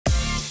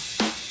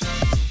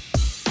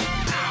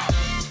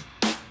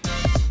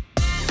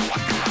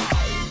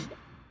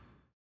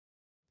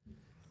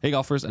Hey,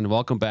 golfers, and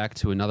welcome back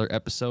to another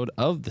episode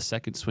of the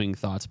Second Swing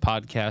Thoughts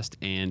podcast.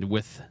 And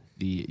with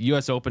the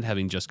U.S. Open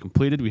having just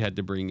completed, we had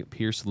to bring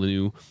Pierce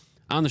LaNou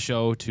on the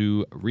show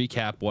to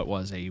recap what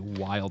was a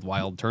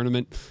wild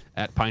tournament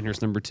at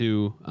Pinehurst number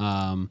 2.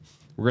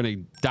 We're going to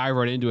dive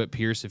right into it,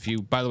 Pierce.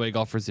 By the way,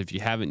 golfers, if you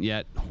haven't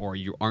yet or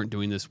you aren't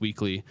doing this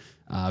weekly,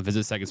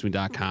 visit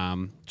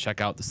secondswing.com.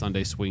 Check out the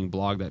Sunday Swing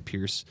blog that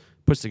Pierce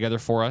puts together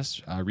for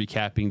us,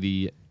 recapping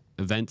the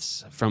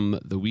events from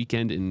the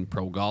weekend in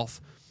pro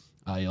golf.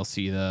 You'll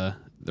see the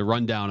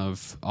rundown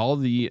of all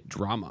the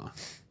drama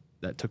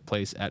that took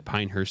place at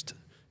Pinehurst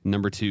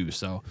number 2.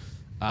 So,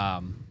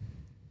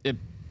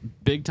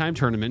 big time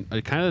tournament.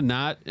 Kind of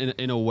not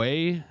in a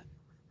way,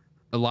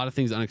 a lot of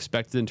things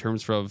unexpected in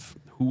terms of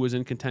who was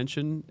in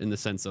contention. In the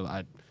sense of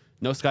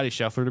no Scotty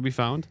Scheffler to be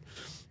found,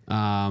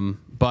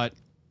 but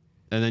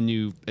and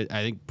then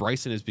I think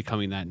Bryson is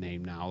becoming that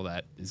name now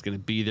that is going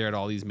to be there at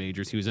all these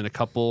majors. He was in a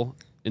couple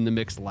in the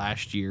mix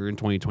last year in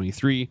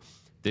 2023.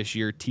 This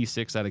year,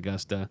 T6 at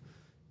Augusta,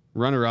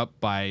 runner-up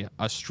by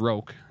a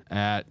stroke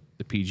at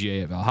the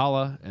PGA at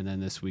Valhalla, and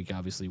then this week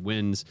obviously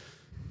wins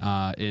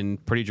in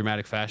pretty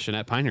dramatic fashion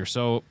at Pinehurst.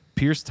 So,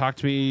 Pierce, talk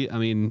to me. I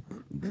mean,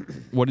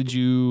 what did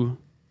your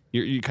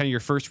kind of your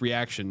first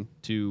reaction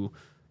to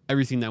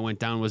everything that went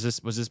down? Was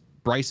this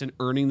Bryson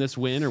earning this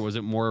win, or was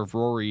it more of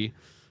Rory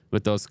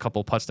with those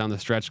couple putts down the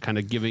stretch, kind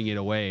of giving it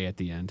away at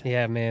the end?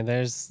 Yeah, man.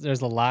 There's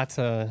a lot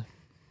to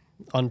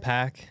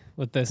unpack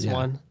with this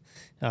one.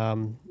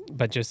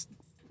 But just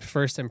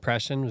first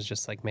impression was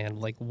just like, man,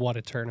 like what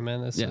a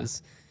tournament.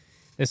 This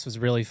was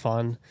really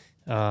fun.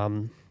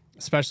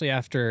 Especially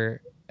after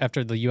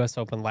the US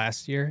Open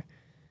last year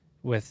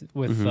with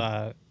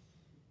LACC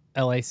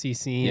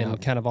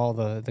and kind of all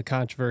the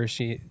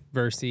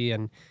controversy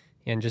and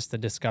just the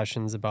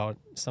discussions about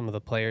some of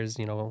the players,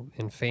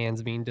 and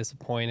fans being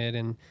disappointed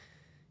in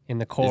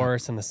the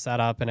course and the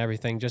setup and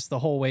everything. Just the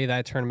whole way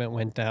that tournament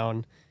went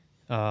down.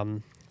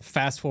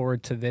 Fast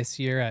forward to this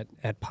year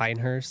at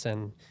Pinehurst,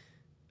 and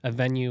a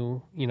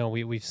venue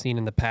we've seen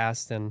in the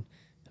past, and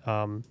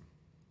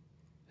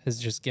has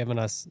just given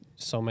us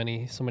so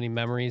many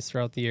memories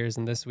throughout the years.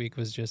 And this week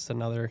was just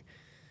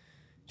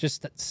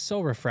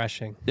so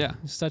refreshing. Yeah,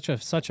 such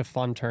a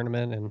fun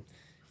tournament.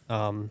 And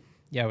I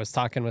was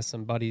talking with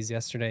some buddies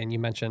yesterday, and you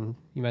mentioned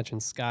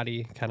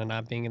Scotty kind of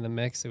not being in the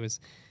mix. It was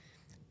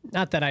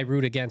not that I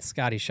root against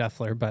Scotty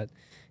Scheffler, but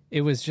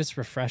it was just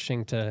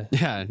refreshing to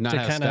have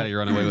Scotty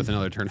run away with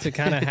another tournament. To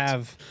kind of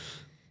have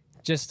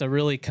just a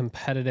really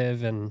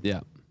competitive and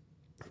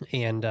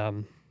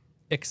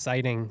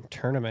exciting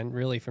tournament,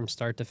 really from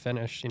start to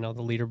finish. The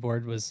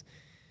leaderboard was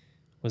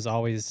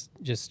always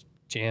just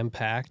jam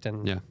packed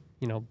and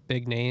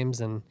big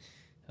names. And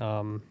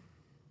to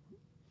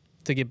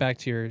get back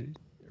to your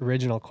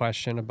original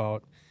question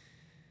about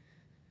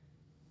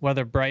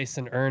whether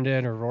Bryson earned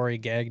it or Rory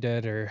gagged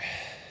it, or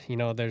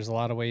there's a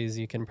lot of ways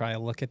you can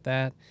probably look at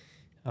that.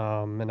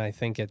 And I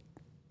think it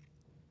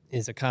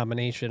is a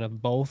combination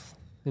of both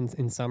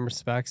in some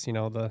respects.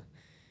 The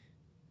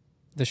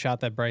shot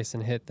that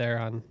Bryson hit there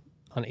on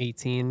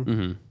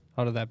 18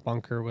 out of that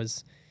bunker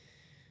was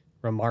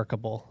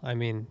remarkable. I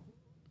mean,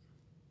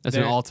 that's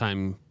an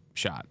all-time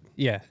shot.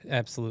 Yeah,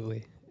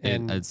 absolutely.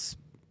 And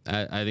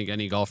I think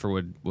any golfer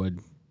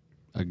would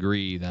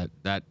agree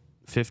that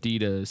 50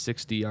 to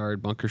 60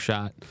 yard bunker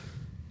shot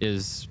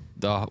is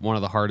one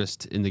of the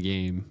hardest in the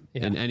game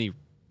in any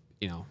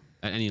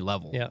at any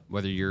level. Yeah.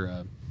 Whether you're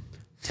a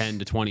 10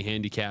 to 20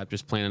 handicap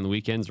just playing on the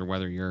weekends, or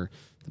whether you're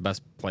the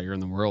best player in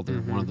the world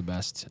or one of the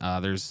best.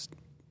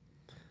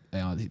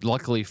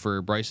 Luckily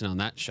for Bryson on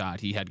that shot,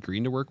 he had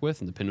green to work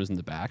with, and the pin was in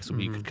the back, so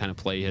he could kind of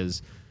play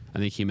his. I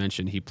think he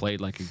mentioned he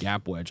played like a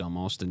gap wedge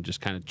almost, and just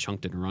kind of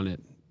chunked it and run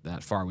it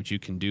that far, which you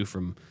can do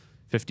from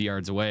 50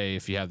 yards away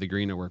if you have the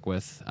green to work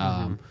with.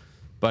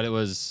 But it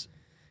was,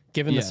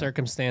 given the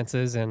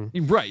circumstances, and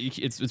right,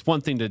 it's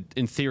one thing to,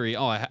 in theory,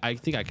 I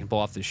think I can pull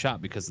off this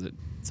shot because it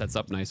sets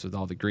up nice with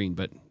all the green,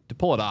 but to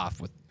pull it off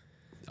with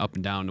up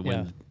and down to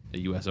win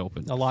the U.S.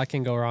 Open, a lot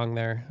can go wrong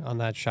there on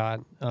that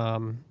shot.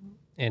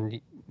 And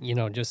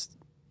just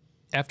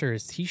after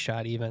his tee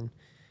shot, even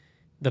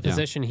the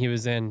position he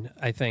was in,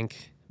 I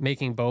think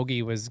making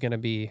bogey was going to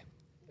be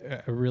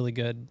a really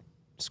good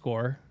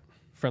score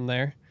from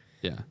there.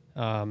 Yeah.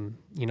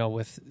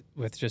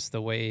 With just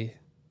the way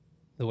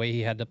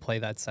he had to play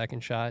that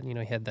second shot, he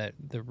had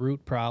the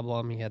root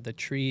problem, he had the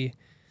tree,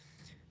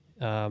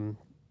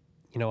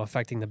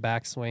 affecting the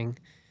backswing,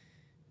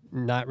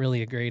 not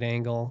really a great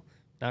angle,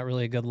 not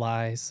really a good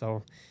lie.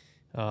 So,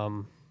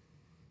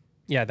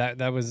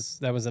 that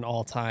was an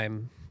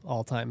all-time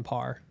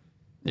par,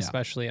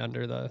 especially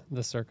under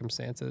the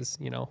circumstances.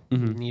 He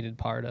needed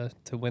par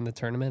to win the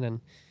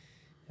tournament,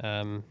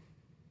 and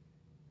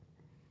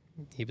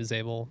he was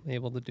able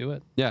to do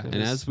it. Yeah, and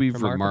as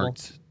we've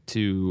remarked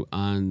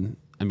on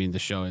the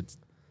show, it's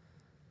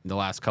the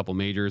last couple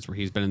majors where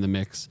he's been in the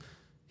mix.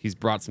 He's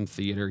brought some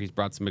theater, he's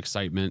brought some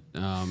excitement,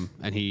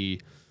 and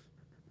he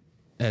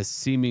has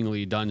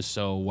seemingly done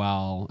so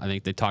well. I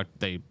think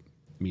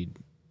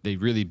they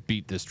really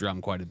beat this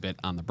drum quite a bit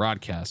on the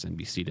broadcast.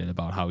 NBC did,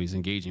 about how he's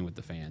engaging with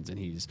the fans and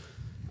he's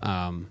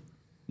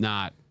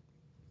not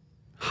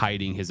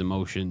hiding his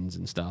emotions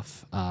and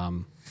stuff.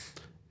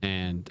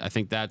 And I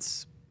think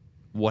that's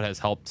what has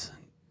helped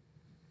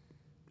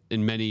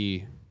in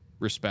many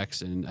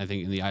respects, and I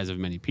think in the eyes of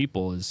many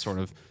people, is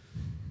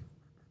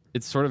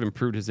it's sort of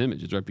improved his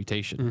image, his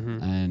reputation.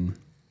 And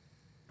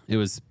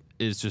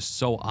it's just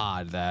so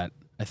odd that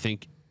I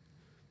think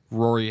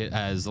Rory,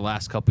 as the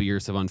last couple of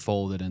years have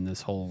unfolded and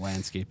this whole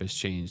landscape has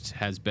changed,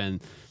 has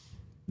been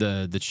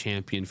the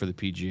champion for the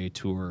PGA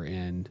Tour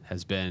and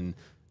has been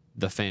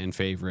the fan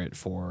favorite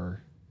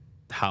for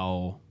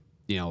how,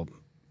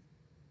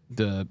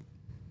 the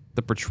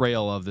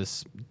portrayal of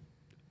this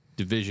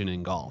division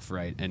in golf,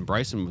 right? And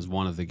Bryson was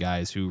one of the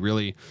guys who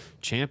really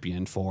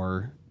championed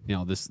for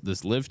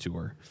this live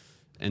tour,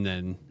 and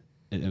then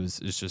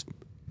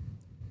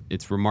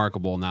it's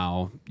remarkable.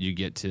 Now you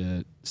get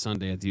to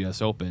Sunday at the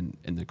U.S. Open,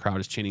 and the crowd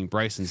is chanting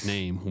Bryson's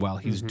name while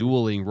he's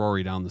dueling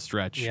Rory down the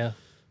stretch. Yeah.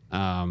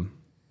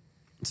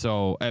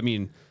 So I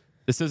mean,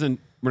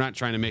 we're not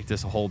trying to make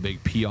this a whole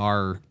big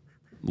PR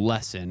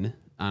lesson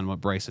on what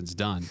Bryson's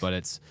done,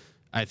 but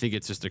I think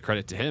it's just a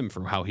credit to him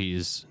for how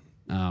he's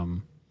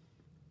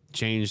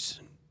changed.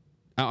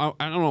 I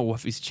don't know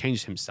if he's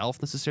changed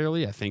himself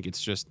necessarily. I think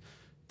it's just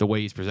the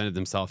way he's presented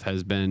himself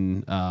has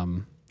been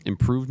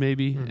improved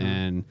maybe.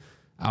 And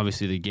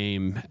obviously the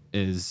game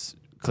is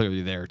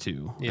clearly there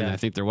too. Yeah. And I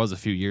think there was a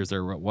few years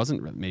there where it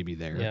wasn't maybe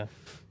there. Yeah.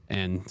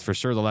 And for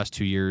sure the last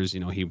 2 years,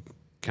 he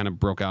kind of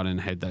broke out and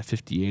had that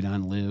 58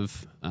 on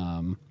live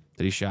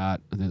that he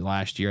shot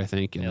last year, I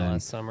think. And then,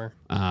 last summer.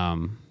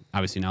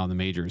 Obviously now in the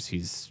majors,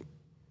 he's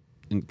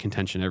in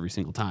contention every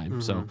single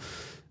time. So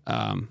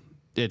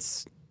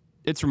it's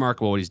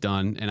remarkable what he's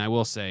done. And I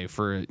will say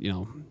for,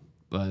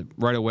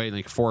 right away,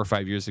 like 4 or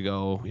 5 years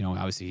ago,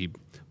 obviously he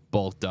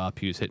bulked up.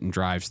 He was hitting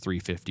drives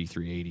 350,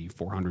 380,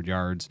 400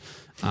 yards.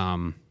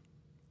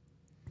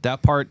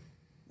 That part,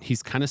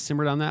 he's kind of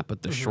simmered on that,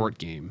 but the short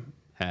game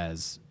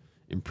has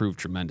improved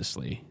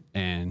tremendously.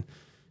 And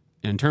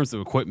in terms of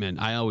equipment,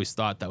 I always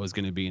thought that was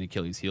going to be an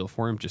Achilles heel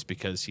for him, just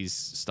because he's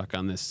stuck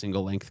on this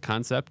single length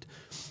concept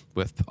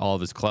with all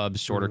of his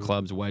clubs, shorter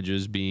clubs,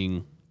 wedges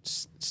being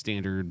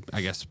standard,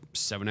 I guess,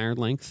 7-iron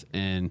length.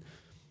 And,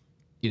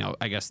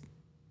 I guess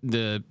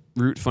the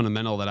root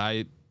fundamental that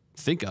I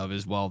think of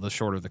is, well, the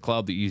shorter the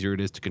club, the easier it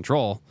is to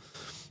control.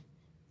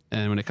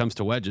 And when it comes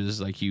to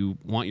wedges, like, you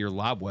want your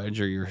lob wedge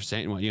or your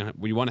sand,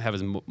 you want to have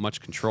as much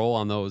control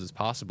on those as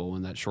possible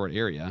in that short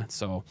area.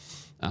 So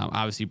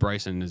obviously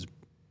Bryson has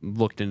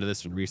looked into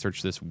this and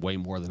researched this way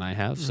more than I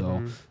have.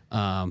 So,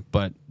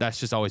 but that's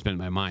just always been in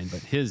my mind.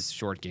 But his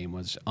short game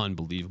was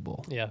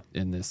unbelievable. Yeah.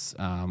 In this,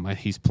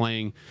 he's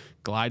playing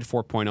Glide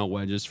 4.0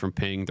 wedges from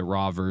Ping, the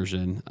raw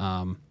version,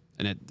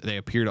 and they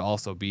appear to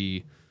also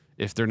be,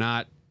 if they're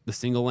not the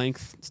single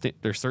length,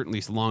 they're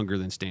certainly longer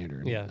than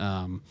standard.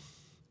 Yeah.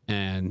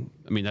 And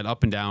I mean, that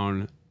up and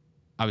down,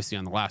 obviously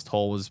on the last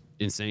hole was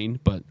insane.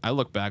 But I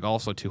look back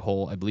also to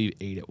hole, I believe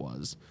 8 it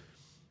was,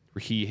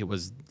 where he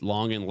was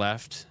long and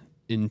left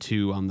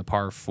into on the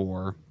par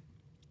 4,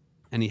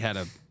 and he had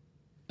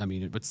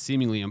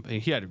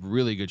he had a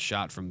really good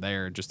shot from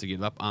there just to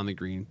get up on the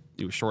green.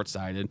 He was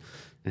short-sided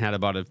and had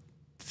about a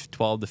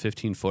 12 to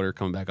 15 footer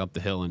coming back up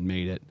the hill and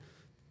made it.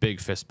 Big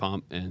fist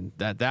pump. And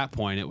at that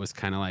point, it was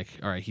kind of like,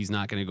 all right, he's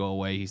not going to go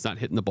away. He's not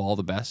hitting the ball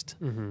the best.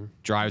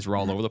 Drives were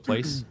all over the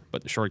place,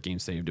 but the short game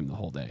saved him the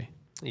whole day.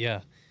 Yeah.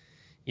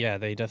 Yeah,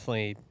 they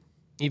definitely,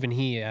 even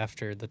he,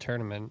 after the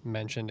tournament,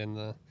 mentioned in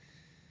the,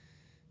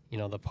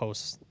 the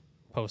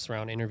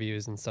post-round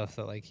interviews and stuff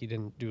that, like, he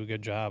didn't do a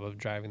good job of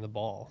driving the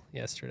ball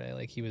yesterday.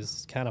 Like, he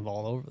was kind of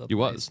all over the place. He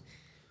was.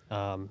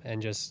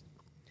 And just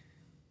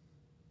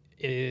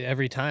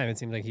every time it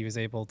seemed like he was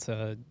able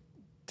to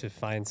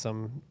find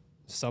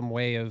some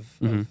way of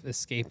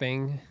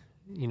escaping,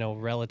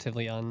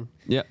 relatively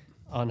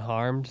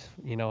unharmed.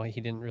 He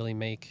didn't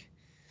really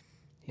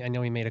I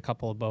know he made a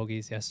couple of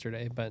bogeys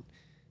yesterday, but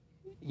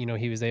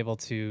he was able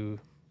to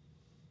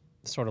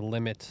sort of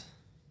limit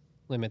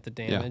the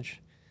damage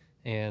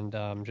and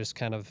just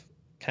kind of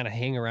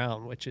hang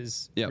around, which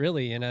is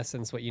really in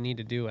essence what you need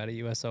to do at a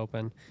US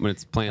Open when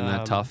it's playing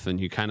that tough, and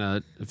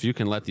if you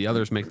can let the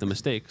others make the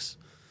mistakes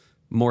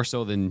more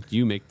so than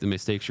you make the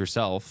mistakes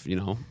yourself,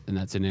 in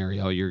that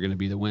scenario, you're going to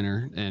be the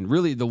winner. And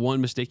really the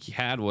one mistake he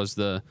had was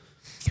the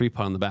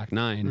 3-putt on the back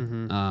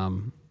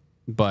 9.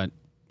 But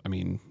I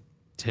mean,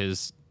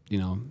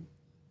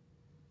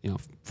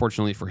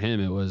 fortunately for him,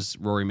 it was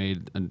Rory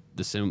made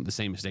the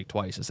same mistake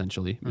twice,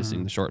 essentially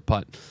missing the short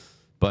putt.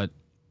 But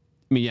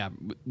I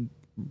mean,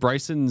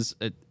 Bryson's,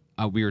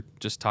 we were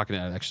just talking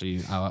about it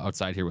actually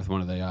outside here with one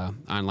of the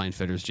online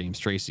fitters, James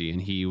Tracy,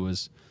 and we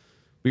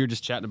were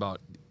just chatting about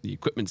the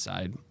equipment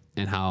side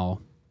and how,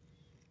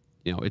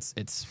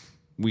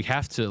 we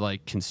have to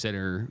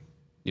consider,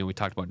 we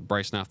talked about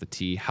Bryson off the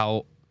tee,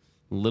 how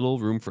little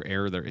room for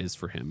error there is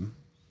for him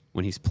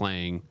when he's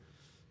playing,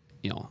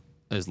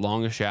 as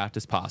long a shaft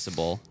as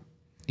possible.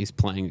 He's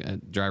playing a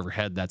driver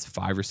head that's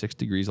 5 or 6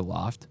 degrees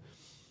aloft.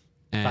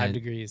 And 5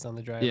 degrees on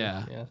the driver.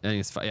 Yeah. I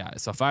think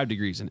it's so 5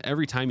 degrees. And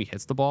every time he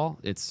hits the ball,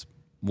 it's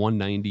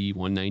 190,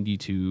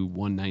 192,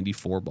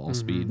 194 ball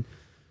speed.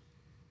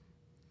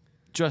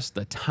 Just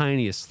the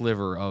tiniest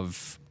sliver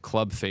of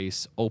club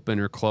face open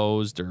or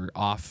closed or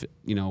off,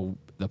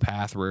 the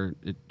path where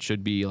it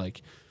should be,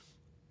 like,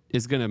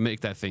 is going to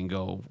make that thing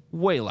go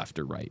way left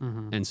or right.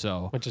 And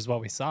so, which is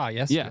what we saw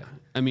yesterday. Yeah.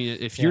 I mean,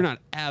 if you're not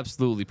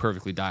absolutely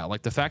perfectly dialed,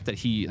 like the fact that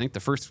I think the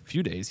first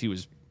few days he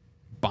was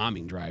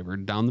bombing driver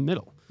down the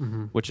middle,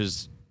 which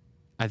is,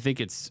 I think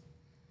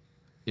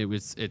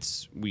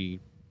we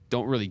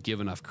don't really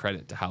give enough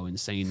credit to how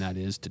insane that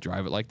is to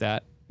drive it like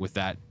that with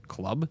that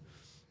club.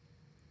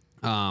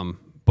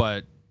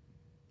 But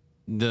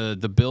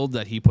the build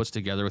that he puts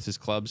together with his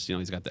clubs,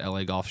 he's got the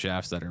LA golf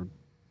shafts that are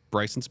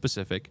Bryson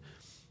specific.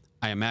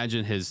 I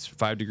imagine his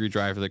 5 degree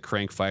driver, the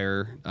Crank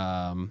Fire,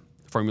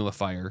 Formula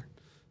Fire,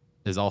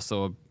 is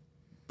also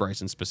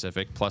Bryson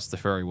specific, plus the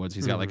Fairy Woods.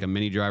 He's got like a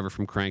mini driver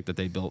from Crank that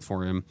they built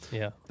for him.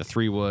 Yeah. The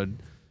 3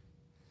 wood.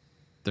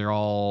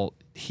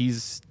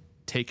 He's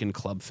taken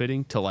club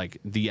fitting to like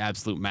the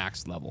absolute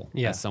max level.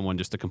 Yeah. As someone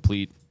just a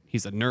complete,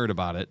 he's a nerd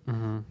about it,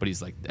 but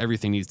he's like,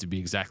 everything needs to be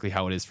exactly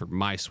how it is for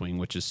my swing,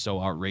 which is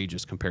so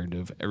outrageous compared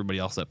to everybody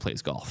else that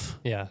plays golf.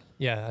 Yeah.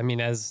 Yeah. I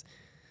mean, as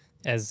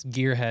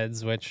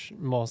gearheads, which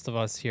most of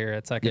us here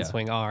at Second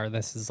Swing are,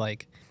 this is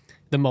like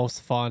the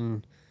most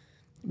fun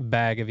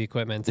bag of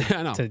equipment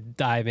to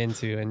dive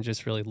into and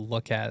just really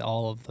look at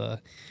all of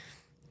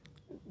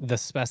the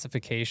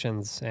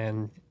specifications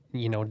and,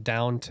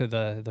 down to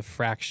the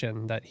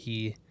fraction that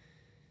he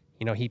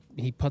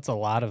puts a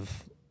lot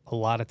of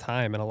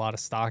time and a lot of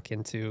stock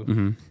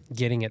into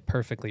getting it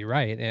perfectly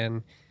right.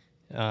 And,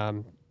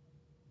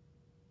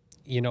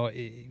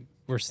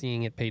 we're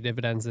seeing it pay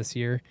dividends this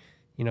year.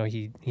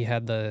 He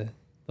had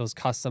those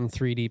custom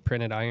 3D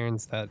printed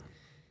irons that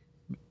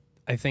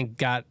I think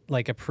got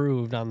like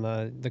approved on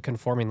the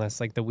conforming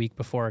list like the week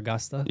before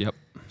Augusta. Yep.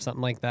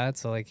 Something like that.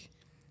 So like,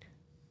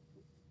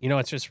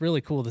 it's just really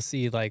cool to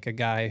see like a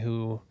guy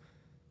who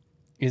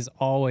is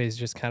always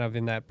just kind of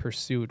in that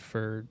pursuit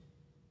for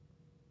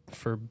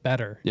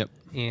better. Yep.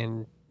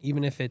 And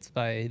even if it's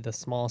by the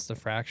smallest of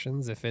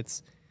fractions, if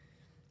it's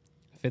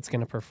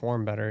going to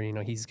perform better,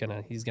 he's going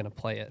to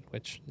play it,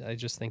 which I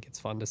just think it's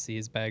fun to see.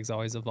 His bag's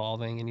always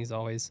evolving and he's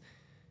always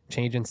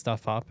changing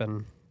stuff up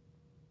and,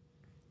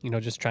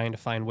 just trying to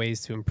find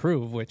ways to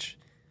improve, which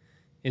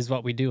is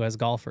what we do as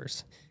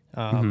golfers.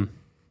 And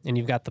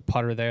you've got the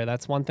putter there.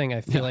 That's one thing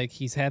I feel like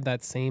he's had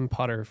that same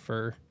putter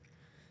for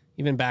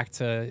even back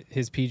to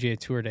his PGA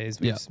Tour days.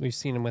 We've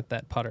seen him with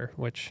that putter,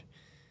 which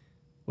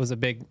was a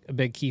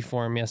big key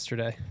for him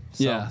yesterday.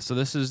 So. So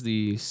this is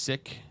the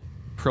SICK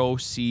Pro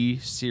C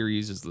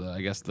series is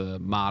the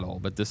model,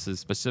 but this is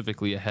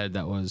specifically a head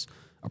that was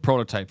a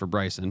prototype for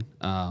Bryson.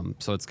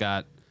 So it's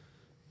got,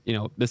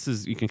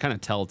 you can kind of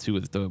tell too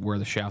with where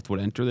the shaft would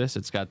enter this.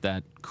 It's got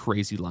that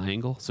crazy lie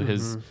angle. So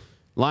his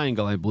lie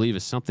angle, I believe,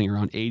 is something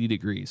around 80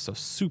 degrees. So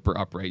super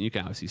upright. And you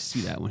can obviously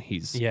see that when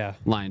he's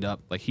lined up.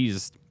 Like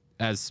he's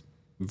as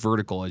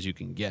vertical as you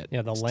can get.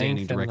 Yeah, the standing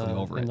length directly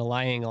over it. And the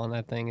lie angle on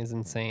that thing is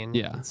insane.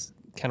 Yeah. It's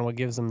kind of what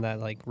gives him that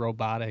like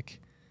robotic,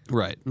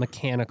 right,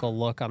 mechanical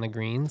look on the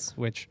greens,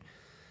 which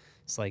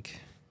it's like,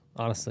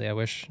 honestly, I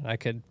wish I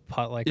could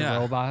putt like a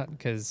robot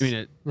because I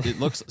mean it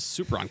looks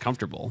super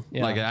uncomfortable.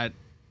 Like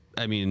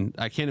I mean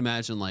I can't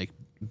imagine like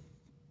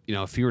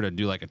if you were to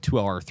do like a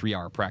 2-hour,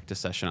 3-hour practice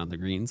session on the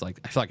greens, like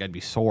I feel like I'd be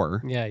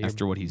sore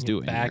after what he's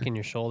doing. Back and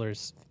your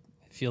shoulders,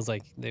 it feels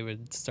like they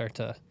would start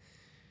to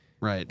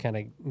kind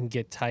of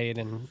get tight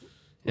and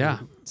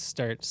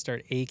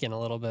start aching a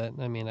little bit.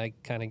 I mean, I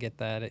kind of get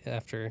that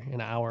after an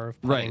hour of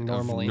putting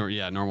normally.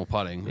 Normal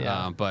putting.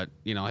 Yeah. But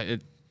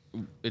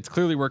it's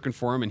clearly working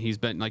for him, and he's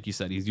been, like you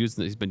said,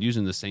 he's been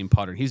using the same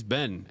putter. He's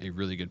been a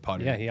really good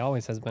putter. Yeah, he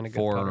always has been a good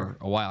putter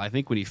for a while. I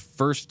think when he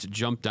first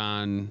jumped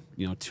on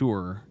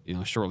tour,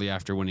 shortly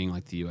after winning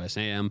like the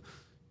USAM,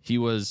 he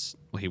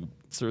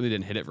certainly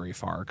didn't hit it very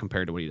far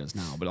compared to what he does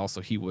now. But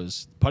also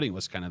putting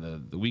was kind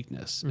of the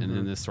weakness, and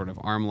then this sort of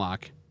arm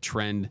lock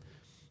trend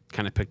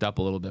kind of picked up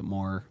a little bit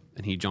more,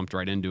 and he jumped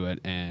right into it,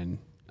 and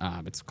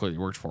it's clearly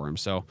worked for him.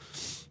 So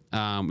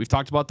we've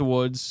talked about the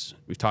woods.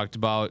 We've talked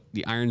about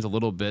the irons a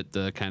little bit,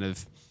 the kind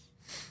of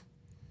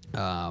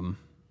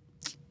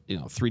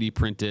 3D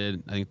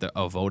printed. I think the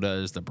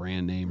Avoda is the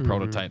brand name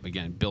prototype,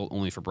 again, built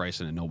only for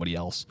Bryson and nobody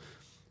else.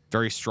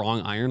 Very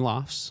strong iron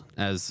lofts,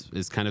 as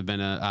has kind of been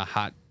a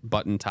hot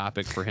button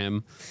topic for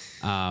him.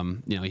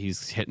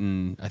 He's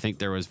hitting, I think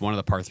there was one of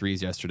the par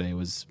threes yesterday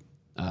was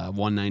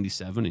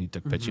 197, and he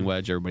took pitching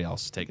wedge. Everybody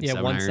else is taking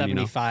 7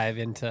 175 iron,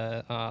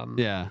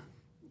 into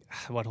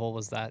what hole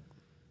was that?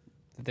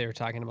 They were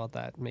talking about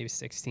that, maybe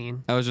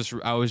 16. I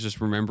was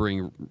just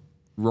remembering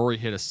Rory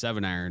hit a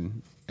 7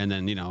 iron, and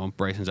then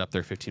Bryson's up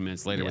there 15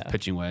 minutes later with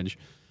pitching wedge,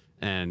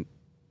 and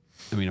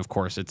I mean, of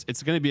course,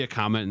 it's going to be a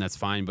comment, and that's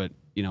fine, but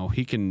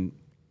he can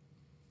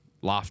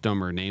loft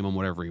them or name them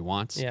whatever he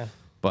wants. Yeah.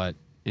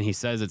 And he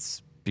says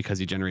it's because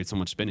he generates so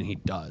much spin, and he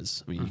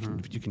does. I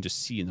mean, you can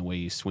just see in the way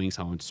he swings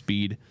how much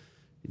speed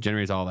it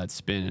generates all that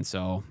spin, and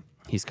so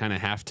he's kind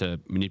of have to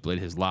manipulate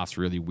his lofts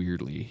really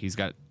weirdly. He's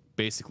got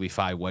basically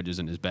 5 wedges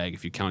in his bag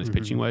if you count his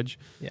pitching wedge.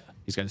 Yeah.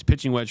 He's got his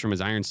pitching wedge from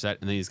his iron set,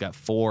 and then he's got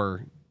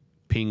 4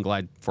 Ping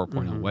Glide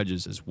 4.0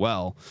 wedges as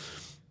well.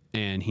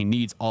 And he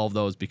needs all of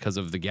those because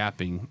of the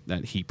gapping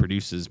that he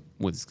produces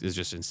is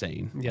just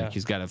insane. Yeah. Like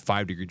he's got a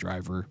 5-degree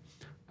driver.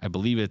 I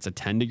believe it's a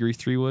 10-degree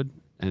 3-wood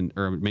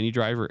or a mini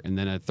driver, and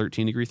then a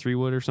 13-degree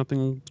 3-wood or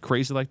something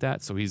crazy like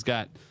that. So he's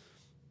got,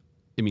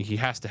 I mean, he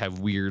has to have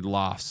weird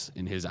lofts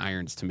in his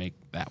irons to make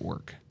that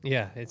work.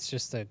 Yeah, it's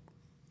just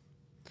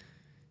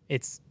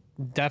it's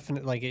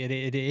definitely like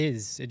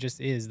it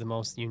just is the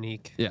most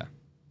unique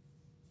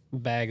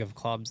bag of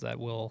clubs that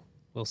we'll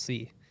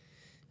see.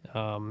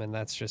 And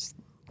that's just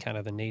kind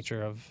of the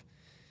nature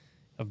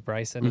of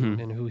Bryson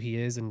and who he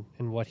is and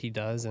what he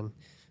does. And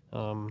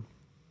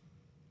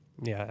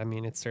yeah, I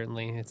mean, it's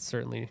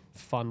certainly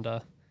fun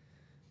to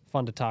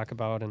talk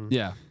about. And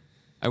yeah,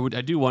 I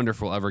do wonder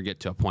if we'll ever get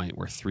to a point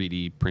where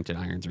 3D printed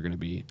irons are going to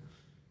be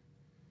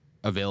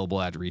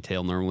available at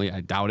retail. Normally,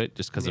 I doubt it,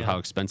 just because of how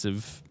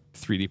expensive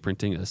 3D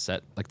printing a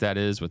set like that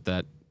is, with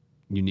that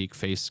unique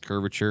face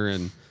curvature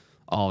and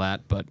all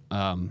that. But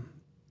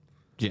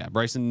yeah,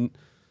 Bryson,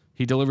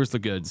 he delivers the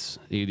goods.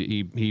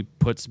 He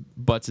puts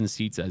butts in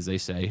seats, as they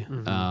say.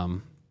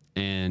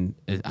 And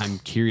I'm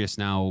curious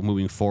now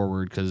moving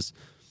forward, because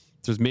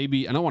there's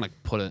maybe, I don't want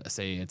to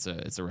say it's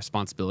a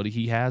responsibility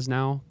he has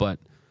now, but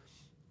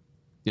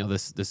you know,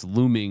 this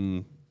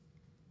looming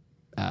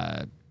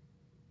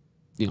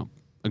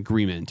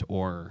agreement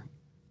or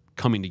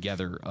coming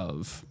together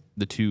of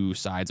the two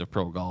sides of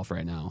pro golf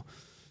right now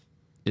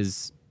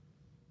is,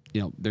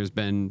 you know, there's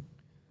been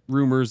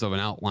rumors of an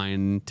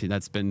outline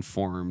that's been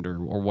formed or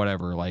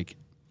whatever. Like,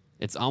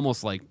 it's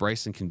almost like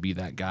Bryson can be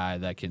that guy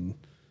that can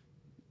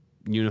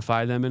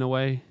unify them in a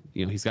way.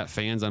 You know, he's got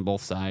fans on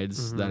both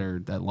sides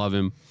that love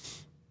him.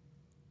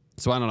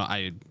 So I don't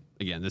know.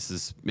 Again, this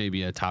is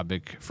maybe a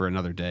topic for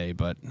another day,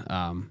 but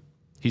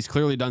he's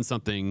clearly done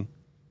something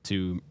to,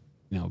 you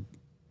know,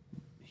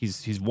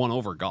 he's won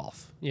over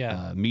golf.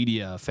 Yeah.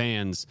 Media,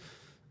 fans,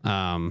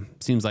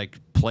 seems like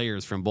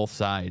players from both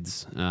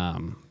sides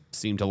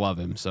seem to love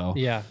him. So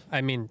yeah,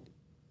 I mean,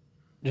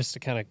 just to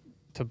kind of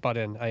to butt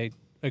in, I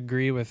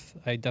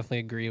definitely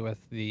agree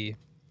with the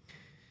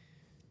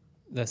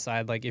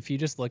side. Like, if you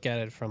just look at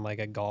it from like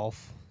a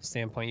golf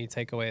standpoint, you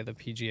take away the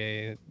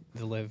PGA,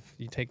 the Live,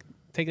 you take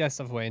that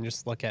stuff away and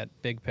just look at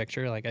big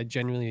picture. Like, I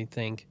genuinely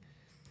think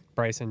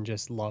Bryson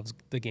just loves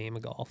the game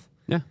of golf.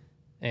 Yeah.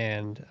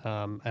 And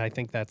I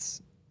think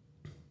that's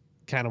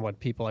kind of what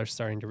people are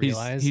starting to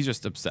realize. He's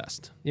just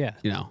obsessed. Yeah.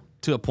 You know,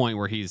 to a point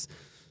where he's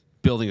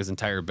building his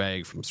entire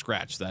bag from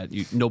scratch that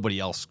nobody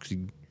else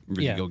could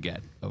really go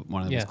get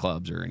one of his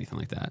clubs or anything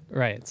like that.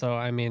 Right. So,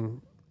 I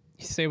mean,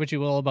 you say what you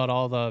will about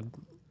all the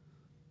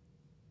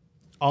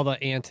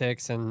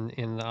antics and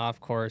in the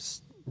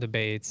off-course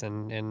debates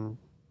and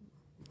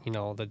you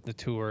know, the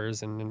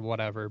tours and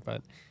whatever,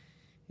 but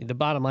the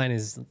bottom line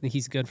is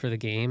he's good for the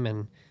game,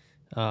 and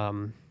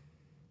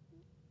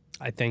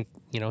I think,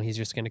 you know, he's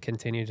just going to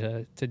continue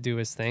to do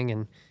his thing.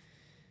 And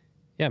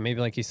yeah, maybe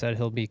like you said,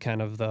 he'll be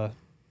kind of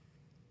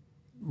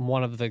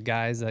one of the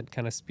guys that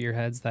kind of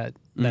spearheads that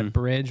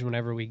bridge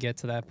whenever we get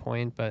to that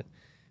point. But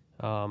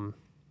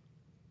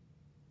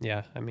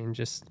yeah, I mean,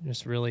 just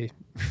really,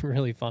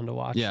 really fun to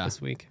watch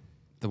this week.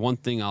 The one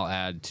thing I'll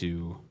add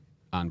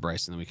on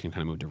Bryson, then we can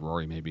kind of move to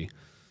Rory maybe,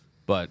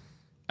 but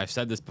I've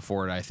said this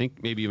before, and I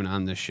think maybe even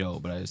on this show,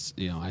 but I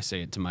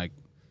say it to my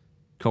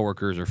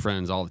coworkers or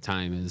friends all the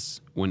time,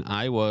 is when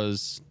I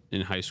was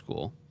in high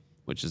school,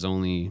 which is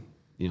only,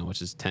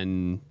 which is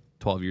 10,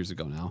 12 years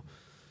ago now,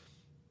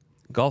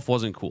 golf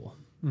wasn't cool.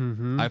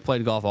 I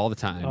played golf all the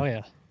time. Oh,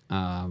 yeah.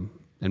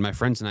 And my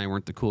friends and I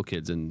weren't the cool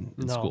kids in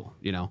school,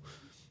 The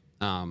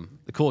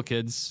cool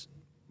kids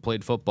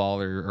played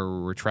football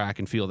or were track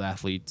and field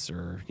athletes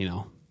or,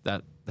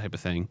 that type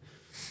of thing.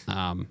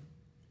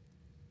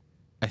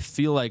 I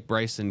feel like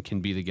Bryson can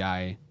be the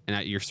guy,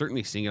 and you're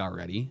certainly seeing it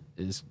already,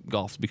 is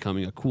golf's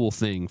becoming a cool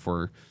thing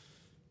for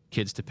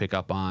kids to pick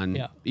up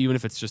on, even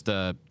if it's just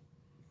a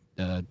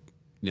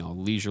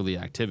leisurely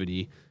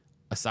activity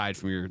aside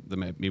from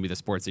maybe the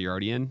sports that you're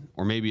already in,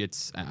 or maybe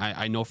it's,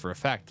 I know for a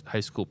fact high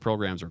school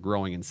programs are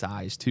growing in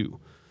size too.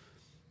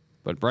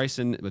 But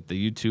Bryson, with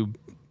the YouTube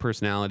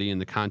personality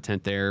and the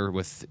content there,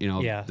 with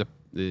the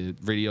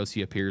videos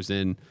he appears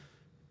in,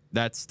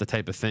 that's the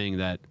type of thing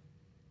that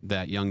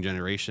young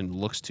generation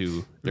looks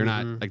to. They're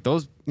not like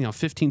those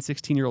 15,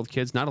 16-year-old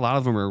kids. Not a lot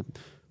of them are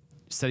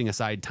setting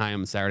aside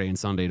time Saturday and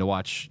Sunday to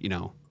watch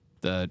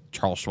the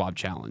Charles Schwab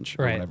Challenge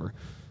or whatever.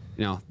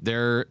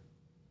 They're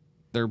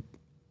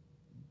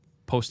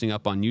posting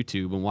up on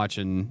YouTube and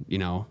watching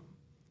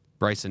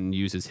Bryson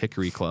use his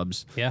hickory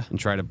clubs and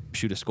try to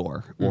shoot a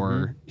score,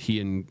 or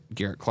he and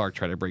Garrett Clark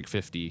try to break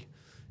 50,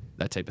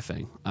 that type of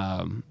thing.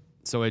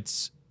 So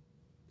it's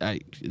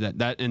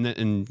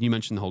and you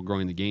mentioned the whole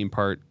growing the game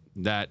part.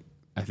 That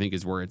I think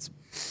is where it's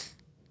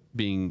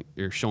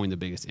showing the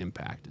biggest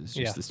impact. It's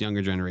just this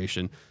younger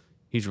generation.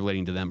 He's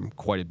relating to them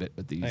quite a bit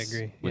with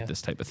these,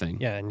 this type of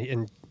thing. Yeah,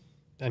 and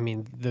I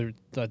mean, the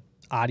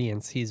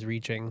audience he's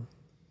reaching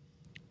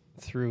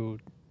through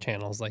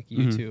channels like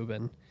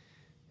YouTube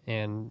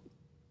and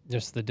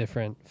just the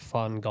different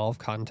fun golf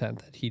content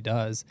that he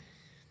does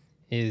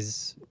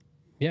is,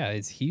 yeah,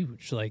 it's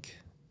huge. Like,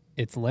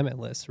 it's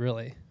limitless,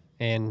 really.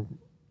 And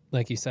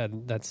like you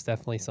said, that's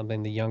definitely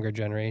something the younger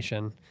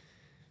generation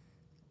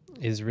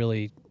is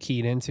really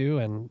keyed into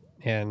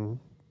and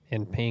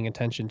paying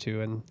attention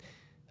to.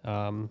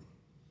 And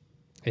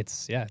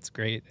it's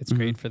great. It's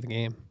great for the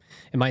game.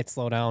 It might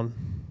slow down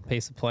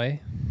pace of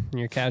play in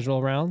your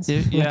casual rounds,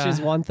 which is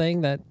one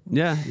thing that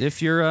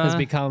if you're has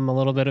become a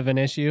little bit of an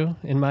issue,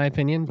 in my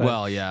opinion.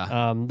 But,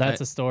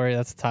 that's a story.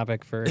 That's a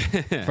topic for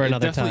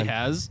another it definitely time.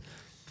 Has.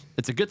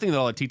 It's a good thing that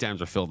all the tee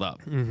times are filled up.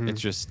 It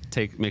just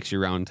makes your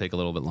round take a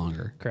little bit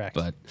longer. Correct.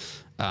 But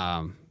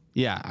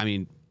yeah, I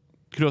mean,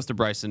 kudos to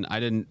Bryson.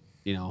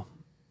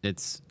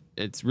 It's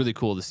really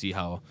cool to see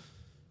how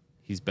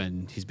he's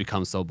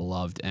become so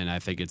beloved, and I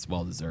think it's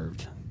well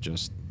deserved.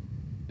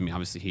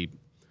 Obviously he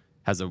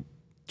has a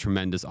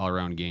tremendous all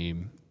around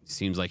game.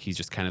 Seems like he's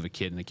just kind of a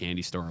kid in a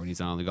candy store when he's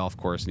on the golf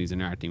course and he's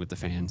interacting with the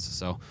fans.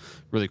 So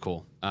really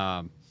cool.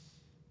 Now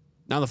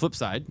the flip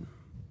side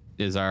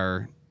is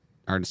our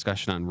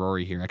discussion on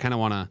Rory here. I kind of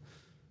want to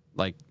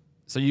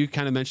so you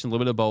kind of mentioned a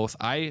little bit of both.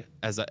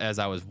 As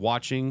I was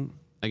watching,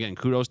 again,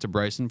 kudos to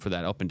Bryson for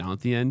that up and down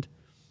at the end,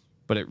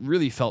 but it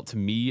really felt to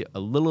me a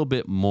little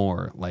bit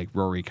more like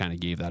Rory kind of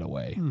gave that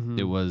away.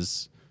 It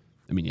was,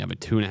 you have a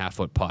 2.5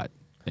 foot putt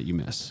that you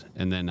miss,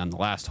 and then on the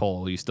last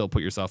hole, you still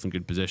put yourself in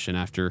good position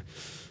after,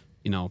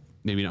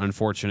 maybe an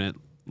unfortunate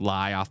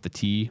lie off the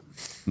tee,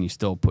 and you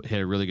still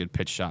hit a really good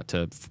pitch shot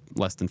to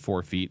less than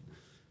 4 feet.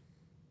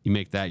 You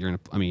make that, you're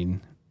gonna.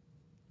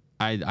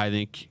 I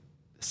think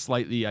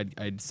slightly,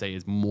 I'd say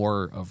is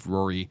more of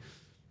Rory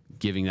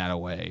giving that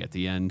away at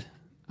the end,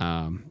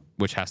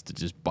 which has to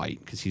just bite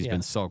because he's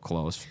been so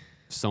close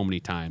so many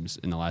times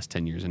in the last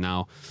 10 years, and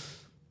now.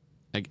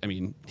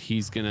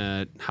 He's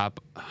gonna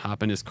hop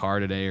in his car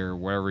today or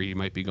wherever he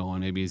might be going.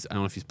 Maybe I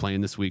don't know if he's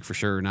playing this week for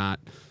sure or not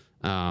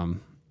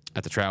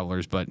at the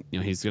Travelers, but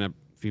he's gonna,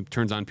 if he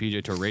turns on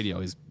PJ Tour radio,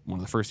 he's one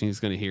of the first things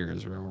he's gonna hear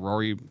is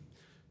Rory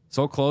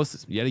so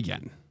close yet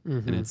again,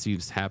 and it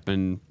seems to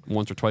happen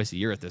once or twice a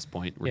year at this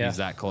point where he's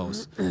that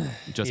close,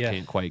 just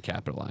can't quite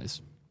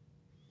capitalize.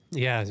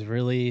 Yeah, it's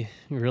really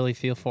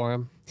feel for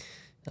him.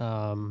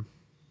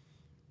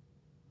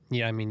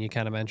 You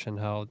kind of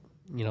mentioned how.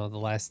 The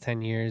last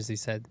 10 years,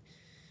 he's had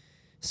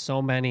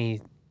so many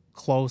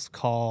close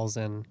calls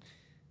and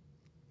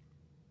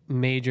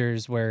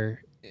majors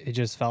where it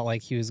just felt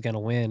like he was going to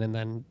win, and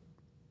then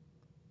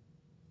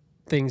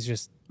things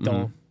just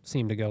don't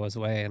seem to go his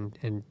way.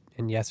 And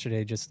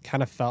yesterday just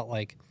kind of felt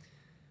like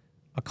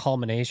a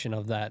culmination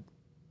of that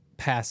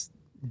past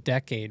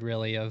decade,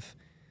 really, of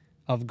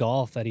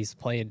golf that he's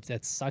played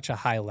at such a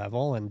high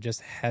level and just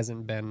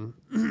hasn't been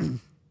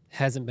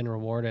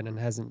rewarded and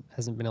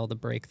hasn't been able to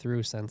break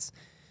through since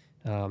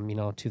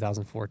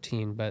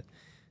 2014. But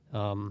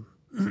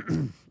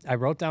I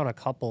wrote down a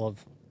couple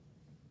of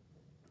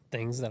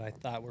things that I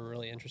thought were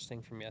really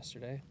interesting from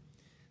yesterday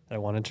that I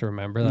wanted to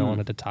remember, that I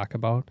wanted to talk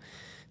about.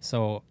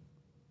 So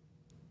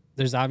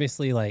there's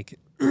obviously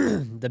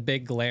the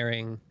big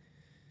glaring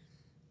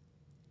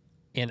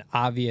and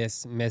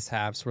obvious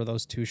mishaps were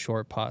those 2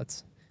 short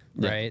putts,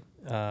 right?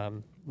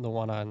 The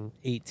one on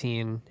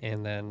 18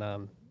 and then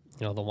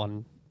the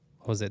one,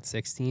 was it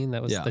 16?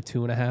 That was the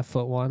 2.5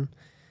 foot one.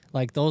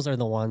 Those are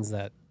the ones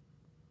that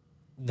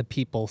the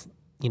people,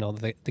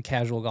 the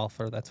casual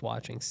golfer that's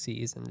watching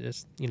sees, and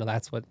just,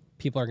 that's what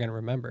people are going to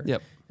remember.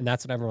 Yep. And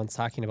that's what everyone's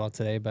talking about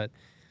today. But,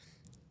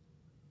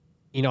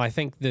 I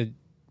think the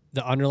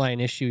underlying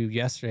issue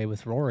yesterday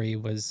with Rory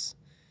was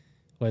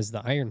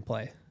the iron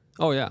play.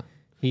 Oh, yeah.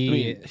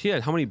 He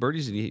had, how many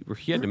birdies did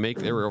he had to make?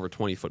 They were over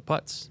 20-foot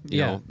putts.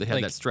 You know, they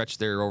had that stretch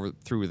there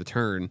through the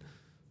turn.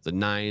 The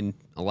 9,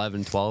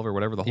 11, 12, or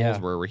whatever the holes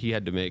were, where he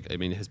had to make,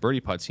 his birdie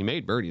putts, he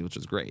made birdies, which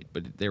was great,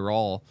 but they were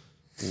all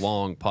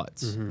long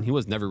putts. He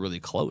was never really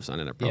close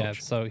on an approach. Yeah,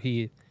 so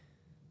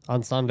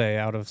on Sunday,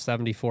 out of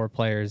 74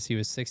 players, he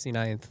was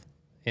 69th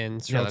in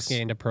strokes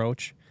gained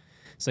approach.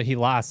 So he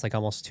lost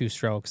almost 2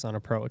 strokes on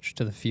approach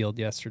to the field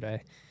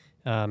yesterday,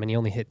 and he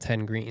only hit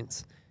 10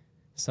 greens.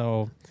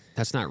 So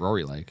that's not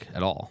Rory-like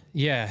at all.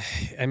 Yeah,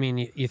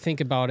 you think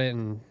about it,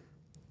 and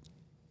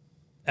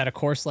at a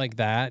course like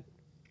that,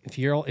 if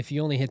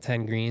you only hit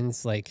 10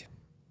 greens,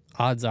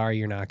 odds are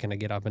you're not going to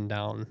get up and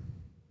down.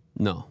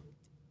 No,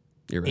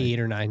 you're right.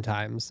 8 or 9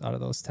 times out of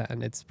those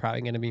 10. It's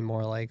probably going to be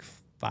more like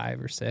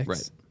 5 or 6.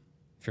 Right.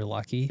 If you're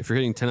lucky. If you're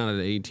hitting 10 out of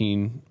the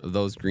 18 of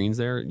those greens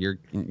there, you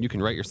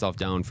can write yourself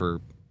down for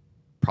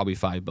probably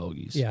 5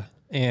 bogeys. Yeah,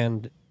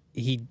 and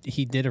he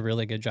did a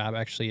really good job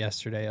actually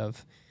yesterday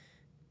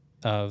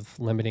of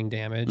limiting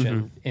damage,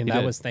 and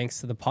that was thanks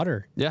to the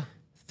putter. Yeah.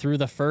 Through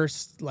the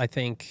first, I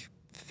think,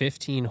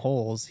 15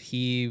 holes,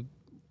 he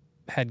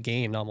had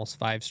gained almost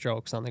 5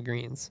 strokes on the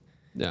greens.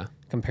 Yeah.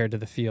 Compared to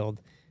the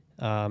field.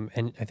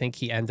 And I think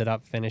he ended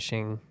up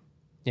finishing,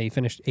 he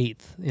finished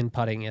 8th in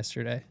putting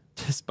yesterday.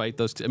 despite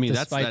those two. I mean,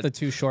 Despite the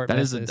two short that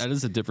misses. that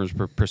is a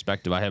different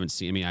perspective I haven't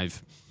seen. I mean,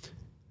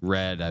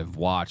 I've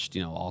watched,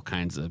 all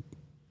kinds of,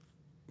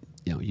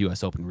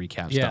 U.S. Open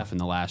recap stuff in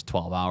the last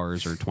 12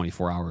 hours or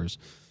 24 hours,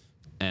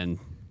 and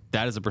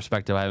that is a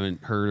perspective I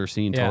haven't heard or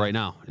seen until right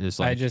now. It's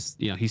like,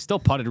 he still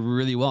putted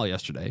really well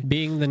yesterday.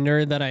 Being the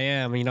nerd that I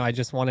am, I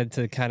just wanted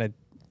to kind of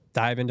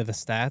dive into the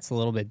stats a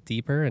little bit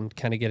deeper and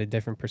kind of get a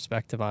different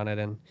perspective on it.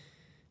 And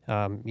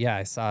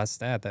I saw a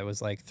stat that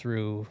was like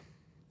through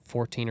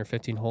 14 or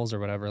 15 holes or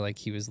whatever, like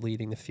he was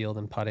leading the field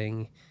in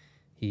putting.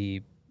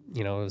 He,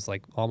 it was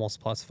like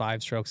almost plus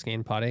 5 strokes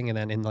gained putting. And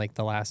then in like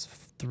the last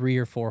 3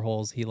 or 4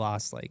 holes, he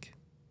lost like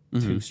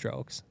 2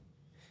 strokes.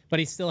 But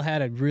he still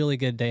had a really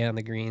good day on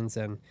the greens.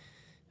 And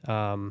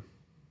I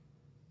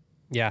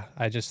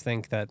just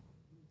think that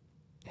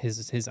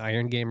his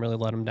iron game really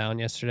let him down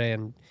yesterday.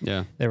 And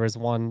there was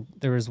one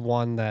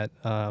that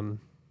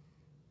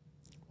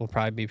will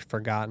probably be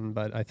forgotten,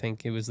 but I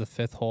think it was the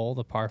 5th hole,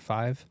 the par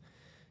 5.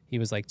 He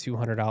was like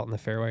 200 out in the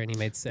fairway and he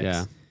made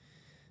 6.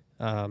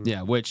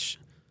 Which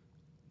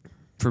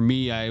for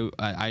me,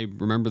 I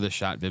remember the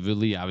shot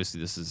vividly.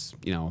 Obviously, this is,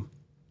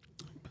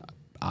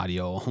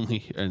 audio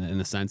only in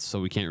a sense, so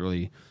we can't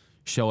really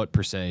show it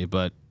per se.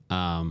 But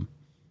the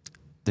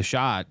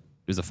shot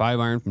was a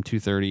 5-iron from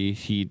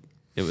 230.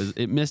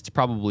 It missed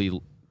probably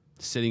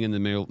sitting in the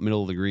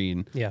middle of the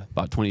green,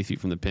 about 20 feet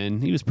from the pin.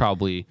 He was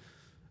probably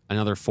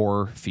another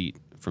 4 feet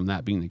from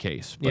that being the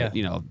case. But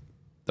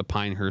the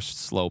Pinehurst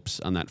slopes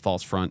on that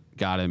false front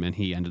got him, and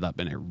he ended up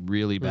in a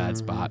really bad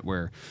spot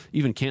where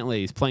even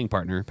Cantlay's playing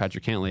partner,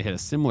 Patrick Cantlay, had a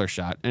similar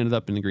shot, ended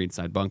up in the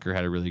greenside bunker,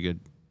 had a really good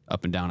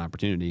up and down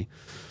opportunity.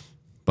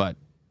 But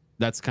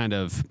that's kind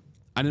of,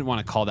 I didn't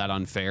want to call that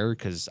unfair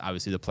because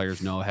obviously the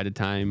players know ahead of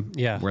time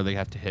where they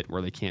have to hit,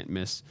 where they can't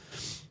miss.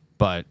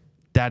 But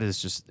that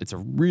is just, it's a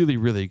really,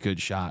 really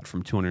good shot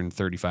from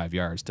 235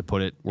 yards to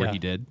put it where he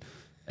did,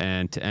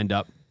 and to end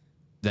up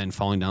then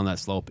falling down that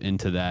slope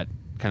into that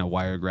kind of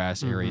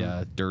wiregrass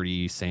area,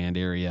 dirty sand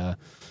area,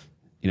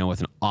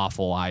 with an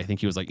awful lie. I think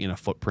he was like in a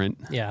footprint.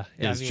 Yeah.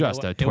 It's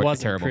just a terrible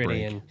pretty,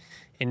 break.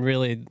 And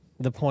really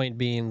the point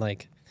being,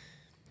 like,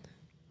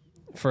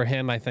 for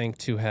him, I think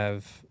to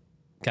have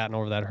gotten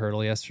over that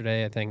hurdle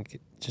yesterday, I think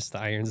just the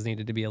irons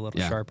needed to be a little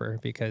sharper,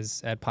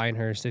 because at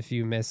Pinehurst, if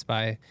you miss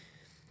by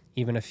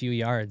even a few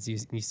yards, you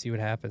see what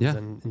happens,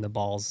 and the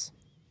ball's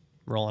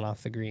rolling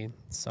off the green.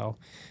 So,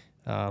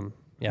 that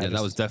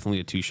was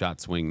definitely a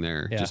 2-shot swing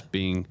there. Just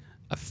being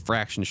a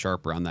fraction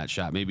sharper on that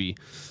shot, maybe,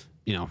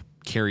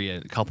 carry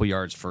it a couple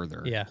yards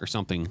further or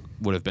something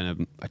would have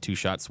been a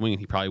 2-shot swing, and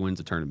he probably wins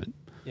the tournament.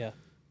 Yeah.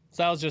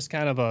 So that was just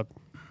kind of a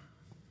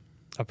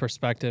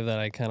perspective that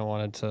I kind of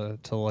wanted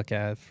to look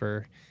at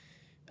for,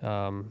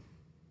 a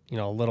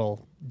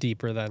little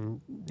deeper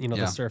than,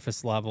 the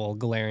surface level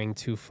glaring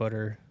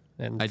 2-footer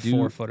and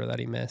 4-footer that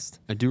he missed.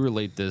 I do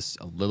relate this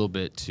a little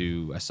bit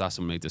to, I saw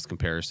someone make this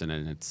comparison,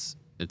 and it's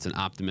an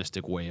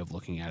optimistic way of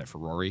looking at it for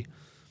Rory,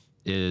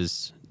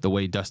 is the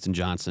way Dustin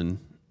Johnson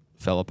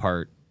fell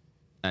apart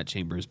at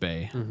Chambers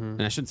Bay.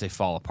 And I shouldn't say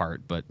fall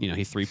apart, but, he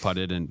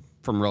 3-putted and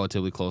from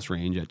relatively close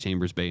range at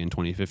Chambers Bay in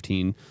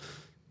 2015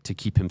 to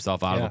keep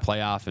himself out of the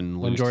playoff and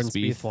when lose Jordan to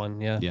Spieth. Spieth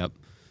won. Yep.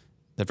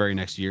 The very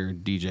next year,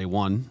 DJ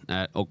won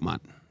at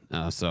Oakmont.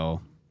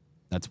 So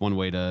that's one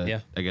way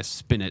to, I guess,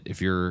 spin it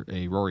if you're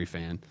a Rory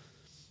fan.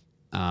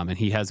 And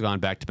he has gone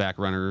back-to-back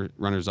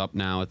runners up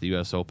now at the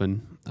U.S.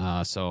 Open.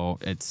 So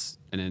it's,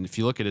 and then if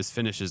you look at his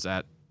finishes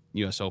at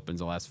U.S. Opens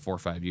the last 4 or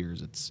 5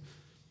 years, it's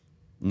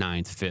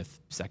 9th, 5th,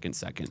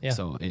 2nd. Yeah.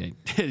 So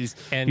he's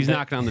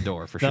knocking on the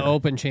door for sure. The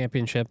Open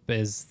Championship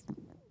is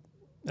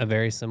a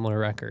very similar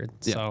record.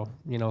 Yeah.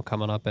 So,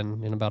 coming up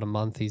in about a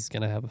month, he's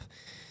going to have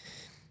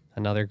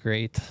another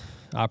great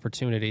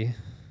opportunity.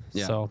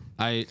 Yeah. So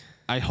I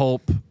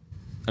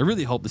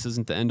really hope this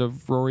isn't the end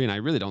of Rory, and I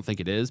really don't think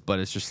it is, but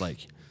it's just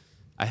like,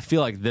 I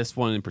feel like this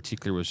one in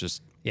particular was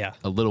just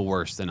a little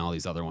worse than all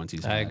these other ones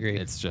he's had. I agree.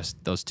 It's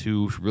just those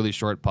 2 really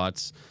short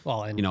putts.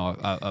 Well, and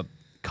a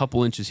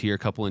couple inches here, a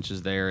couple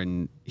inches there,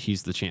 and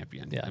he's the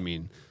champion. Yeah. I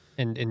mean,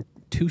 and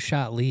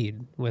 2-shot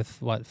lead with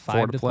what,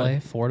 4 to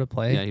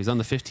play. Yeah, he's on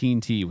the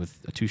 15 tee with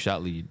a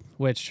 2-shot lead.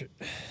 Which,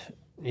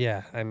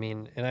 I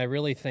mean, and I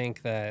really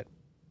think that,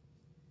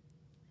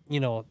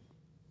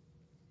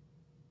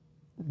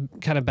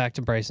 kind of back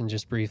to Bryson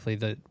just briefly,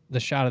 the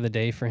shot of the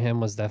day for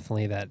him was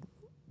definitely that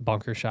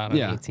bunker shot on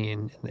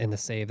 18 and the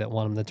save that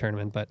won him the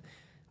tournament. But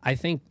I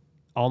think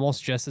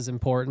almost just as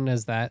important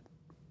as that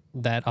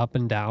up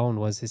and down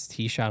was his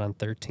tee shot on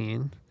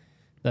 13,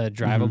 the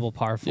drivable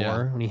par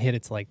 4 when he hit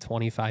it to like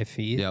 25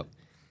 feet. Yep.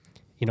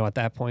 At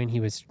that point he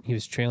was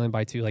trailing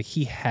by 2. Like,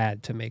 he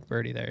had to make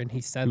birdie there, and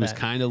he said he was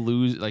kind of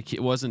the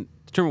tournament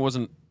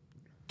wasn't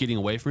getting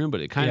away from him,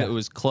 but it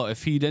was close.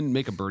 If he didn't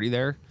make a birdie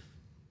there,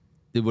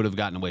 it would have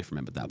gotten away from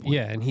him at that point.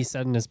 Yeah, and he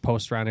said in his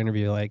post-round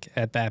interview, like,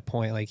 at that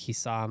point, like, he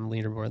saw on the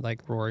leaderboard,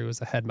 like, Rory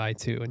was ahead by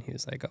 2, and he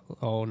was like,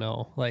 oh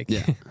no, like,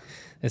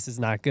 this is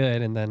not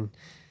good. And then,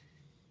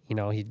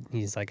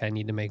 he's like, I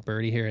need to make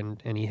birdie here,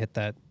 and he hit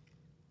that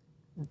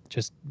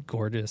just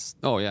gorgeous.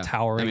 Oh yeah,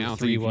 towering. I mean, I don't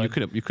think you 3-wood.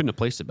 couldn't have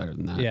placed it better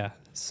than that. Yeah.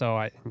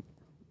 So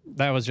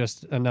that was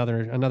just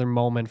another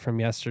moment from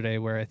yesterday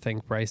where I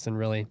think Bryson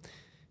really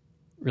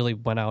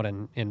went out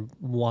and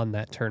won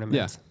that tournament.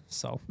 Yeah.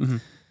 So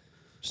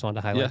just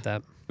wanted to highlight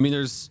that. I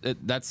mean,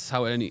 that's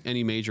how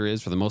any major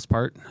is for the most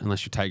part,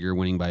 unless you're Tiger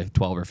winning by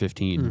 12 or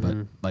 15. But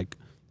like,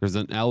 there's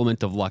an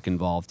element of luck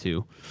involved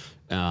too.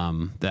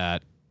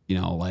 That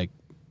like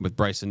with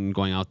Bryson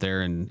going out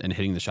there and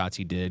hitting the shots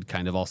he did,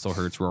 kind of also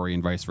hurts Rory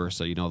and vice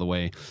versa. The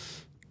way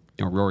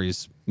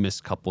Rory's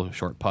missed a couple of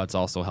short putts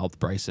also helped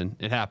Bryson.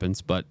 It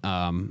happens, but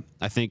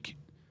I think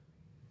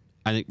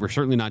we're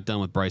certainly not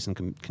done with Bryson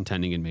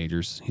contending in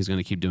majors. He's going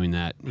to keep doing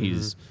that.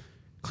 He's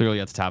clearly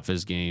at the top of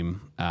his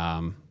game.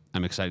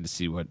 I'm excited to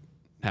see what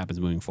happens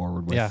moving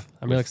forward.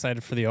 I'm really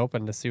excited for the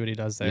Open to see what he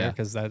does there,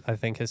 because I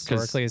think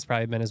historically it's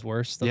probably been his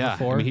worst of the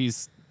four. I mean,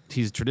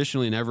 he's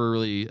traditionally never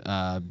really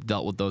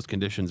dealt with those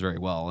conditions very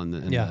well in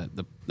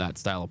that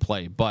style of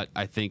play. But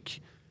I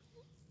think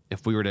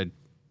if we were to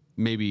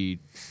maybe,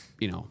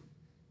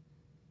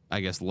 I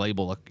guess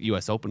label a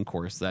U.S. Open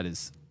course that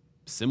is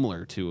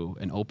similar to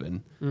an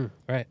Open,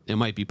 right? It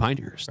might be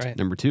Pinehurst, right.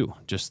 number 2.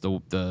 Just the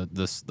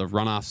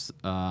runoffs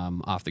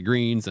off the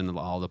greens and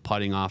all the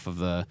putting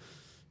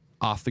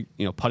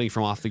putting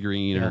from off the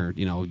green, or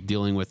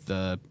dealing with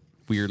the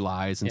weird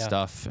lies and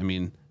stuff. I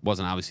mean, it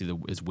wasn't obviously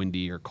as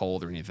windy or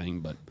cold or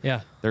anything, but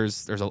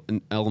there's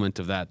an element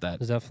of that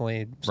there's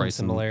definitely some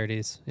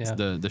similarities. Yeah,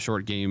 the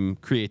short game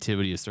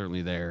creativity is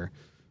certainly there.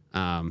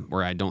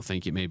 Where I don't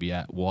think it maybe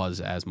was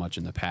as much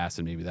in the past,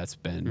 and maybe that's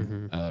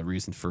been a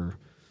reason for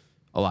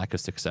a lack of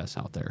success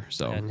out there.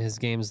 So, and his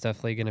game's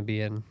definitely going to be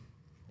in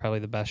probably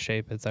the best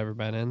shape it's ever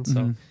been in.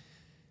 So,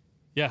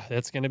 yeah,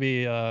 it's going to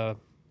be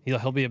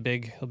he'll be a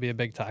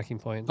big talking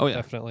point. Oh yeah,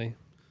 definitely.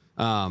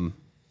 We'll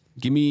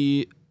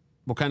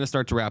kind of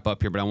start to wrap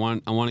up here, but I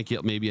want to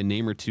get maybe a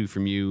name or two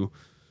from you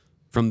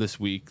from this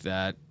week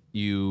that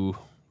you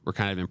were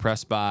kind of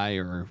impressed by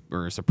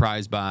or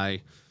surprised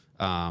by.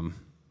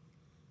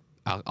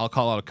 I'll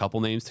call out a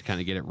couple names to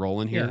kind of get it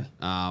rolling here.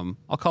 Yeah.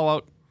 I'll call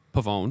out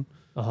Pavone.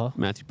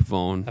 Matthew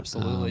Pavone.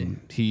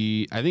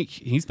 Absolutely. I think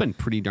he's been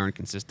pretty darn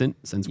consistent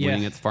since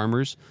winning at the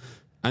Farmers.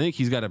 I think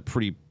he's got a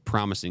pretty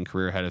promising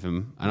career ahead of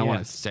him. I don't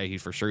want to say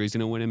he's going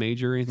to win a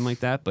major or anything like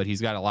that, but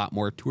he's got a lot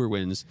more tour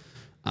wins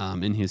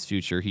in his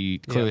future. He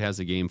clearly has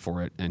the game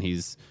for it, and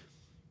he's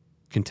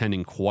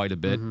contending quite a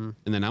bit. And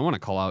then I want to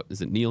call out,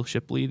 is it Neil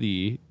Shipley,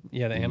 the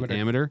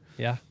amateur?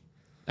 Yeah.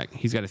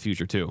 He's got a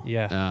future too.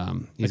 Yeah.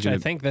 I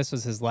think this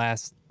was his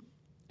last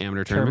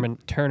amateur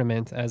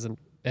tournament as an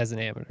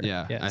amateur.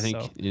 Yeah. I think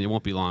it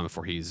won't be long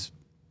before he's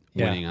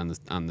winning on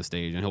the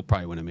stage, and he'll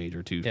probably win a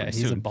major too. Yeah,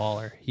 he's a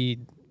baller.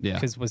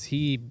 Because was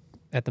he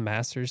at the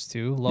Masters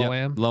too?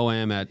 Low-Am?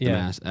 Low-Am at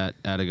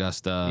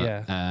Augusta.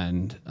 Yeah.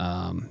 And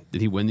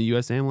did he win the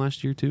US Am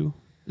last year too?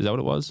 Is that what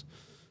it was?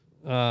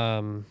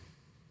 No,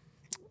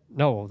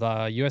 the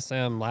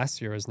USM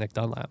last year was Nick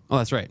Dunlap. Oh,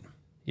 that's right.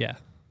 Yeah.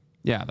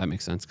 Yeah, that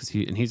makes sense because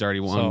he's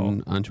already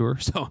won on tour.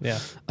 So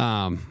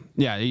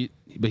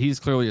but he's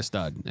clearly a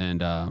stud,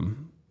 and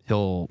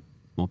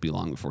won't be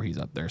long before he's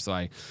up there.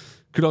 So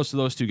kudos to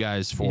those two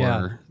guys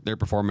for their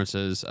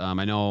performances.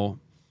 I know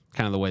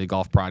kind of the way the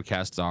golf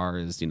broadcasts are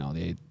is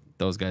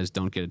those guys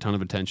don't get a ton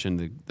of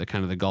attention. The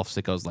kind of the golf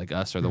sickos like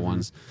us are the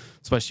ones,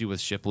 especially with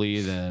Shipley.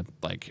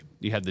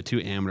 You had the two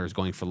amateurs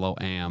going for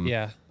Low-Am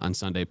on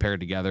Sunday paired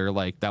together.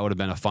 Like that would have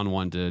been a fun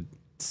one to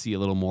see a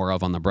little more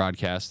of on the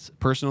broadcast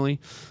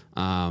personally.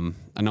 I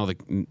know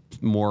the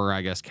more,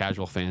 I guess,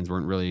 casual fans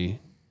weren't really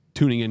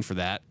tuning in for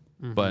that,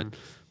 but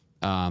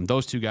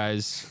those two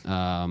guys,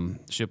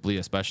 Shipley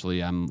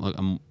especially,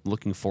 I'm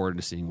looking forward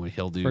to seeing what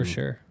he'll do for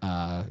sure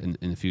in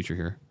the future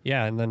here.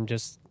 Yeah, and then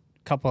just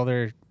a couple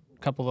other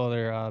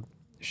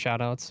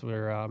shout outs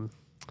were a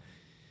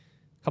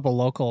couple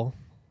local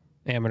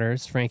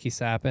amateurs, Frankie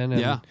Sappin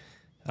and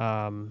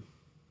I'm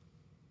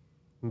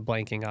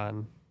blanking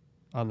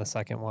on the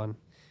second one.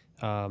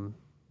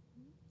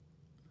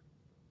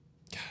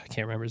 I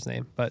can't remember his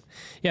name, but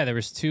there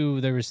was two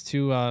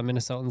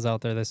Minnesotans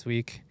out there this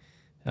week,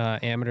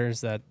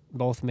 amateurs that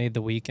both made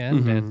the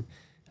weekend, and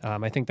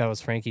I think that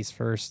was Frankie's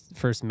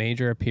first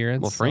major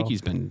appearance. Well,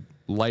 Frankie's been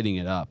lighting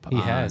it up. He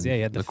has, he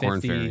had the Corn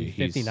Ferry.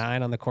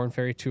 59 on the Corn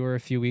Ferry Tour a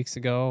few weeks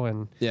ago,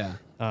 and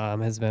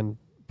has been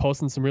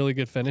posting some really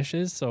good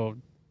finishes. So,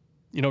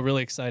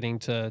 really exciting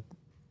to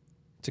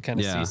kind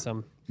of see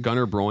some.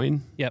 Gunnar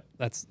Broin. Yep,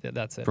 that's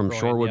it. From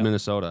Broin, Shorewood,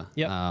 Minnesota.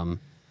 Yep.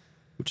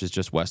 Which is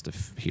just west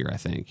of here, I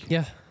think.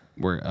 Yeah.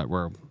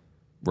 Where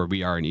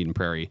we are in Eden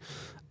Prairie.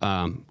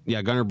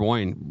 Gunnar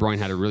Broin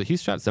had he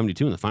shot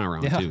 72 in the final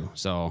round too.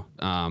 So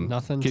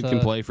nothing. Kid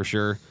can play for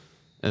sure.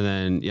 And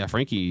then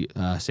Frankie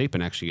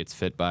Sapin actually gets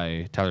fit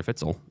by Tyler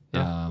Fitzel.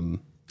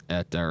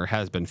 Or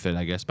has been fit,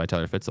 I guess, by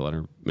Tyler Fitzel at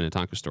our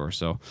Minnetonka store.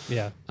 So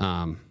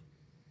and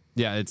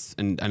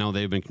I know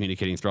they've been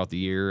communicating throughout the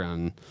year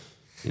on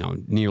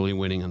nearly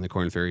winning on the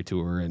Corn Ferry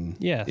Tour, and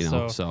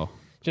so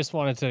just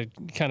wanted to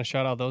kind of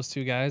shout out those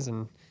two guys,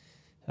 and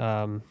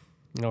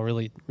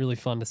really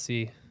fun to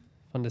see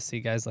Fun to see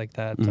guys like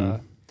that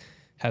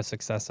have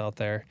success out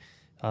there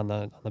on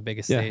the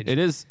biggest Yeah, stage. it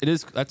is.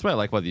 That's what I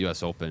like about the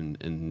U.S. Open,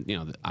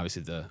 and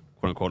obviously the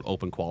quote unquote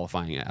open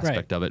qualifying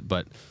aspect of it.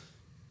 But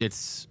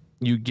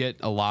you get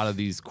a lot of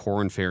these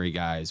Corn Ferry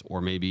guys,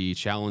 or maybe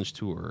Challenge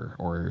Tour,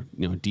 or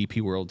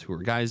DP World Tour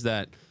guys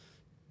that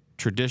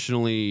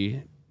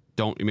traditionally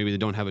maybe they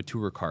don't have a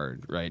tour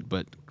card, right?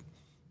 But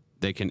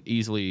they can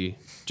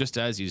just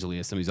as easily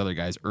as some of these other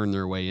guys, earn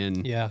their way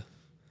in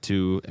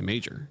to a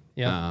major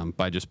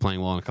by just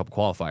playing well in a couple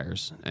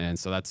qualifiers. And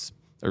so that's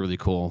a really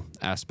cool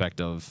aspect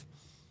of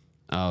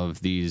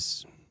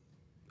this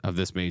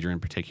major in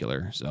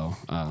particular. So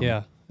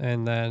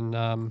and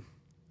then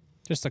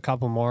just a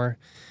couple more.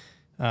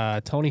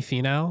 Tony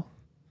Finau.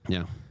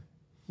 Yeah.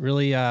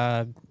 Really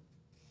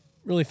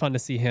really fun to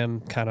see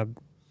him kind of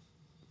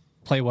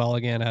play well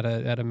again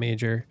at a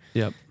major.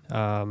 Yep.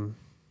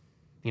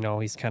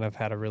 He's kind of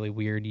had a really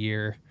weird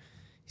year.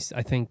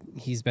 I think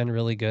he's been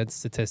really good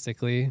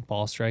statistically,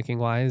 ball striking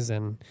wise,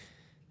 and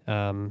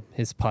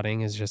his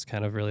putting has just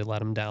kind of really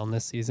let him down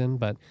this season.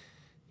 But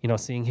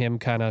seeing him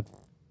kind of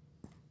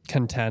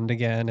contend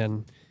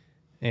again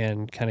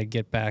and kind of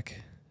get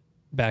back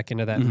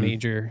into that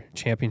major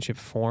championship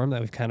form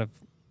that we've kind of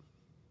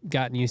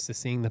gotten used to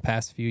seeing the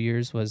past few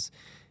years was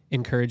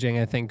encouraging,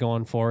 I think,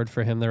 going forward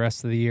for him the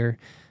rest of the year.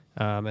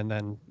 And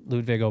then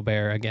Ludwig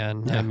Aubert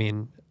again. Yeah. I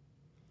mean,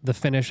 the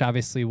finish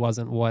obviously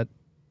wasn't what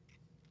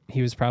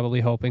he was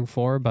probably hoping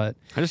for, but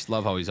I just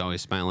love how he's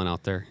always smiling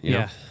out there. He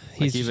had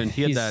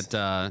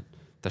that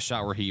the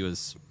shot where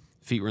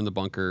feet were in the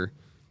bunker,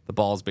 the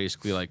ball's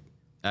basically like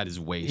at his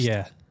waist.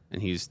 Yeah.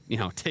 And he's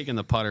taking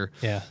the putter.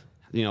 Yeah.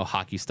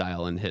 Hockey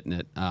style and hitting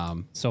it.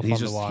 So fun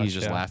to watch. He's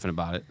just laughing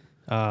about it.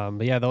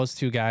 But yeah, those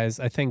two guys,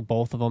 I think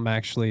both of them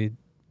actually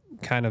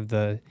kind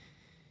of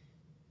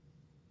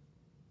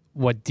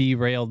what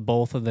derailed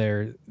both of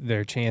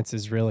their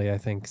chances really, I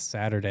think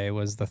Saturday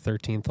was the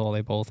 13th hole.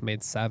 They both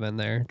made 7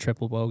 there,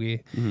 triple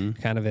bogey,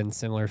 kind of in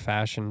similar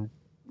fashion.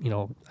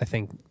 I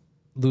think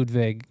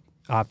Ludwig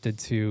opted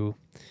to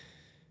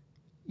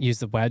use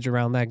the wedge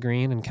around that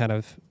green and kind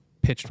of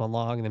pitched one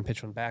long and then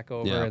pitched one back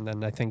over. Yeah. And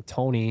then I think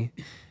Tony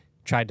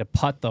tried to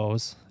putt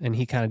those, and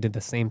he kind of did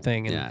the same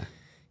thing.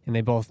 And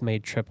they both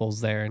made triples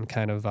there and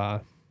kind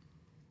of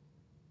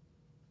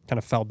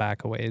fell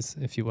back a ways,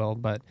 if you will.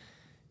 But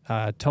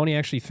Tony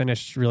actually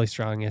finished really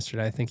strong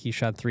yesterday. I think he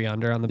shot 3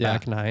 under on the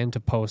back 9 to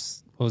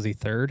post, what was he,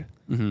 3rd?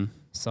 Mm-hmm.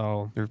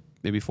 So, or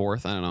maybe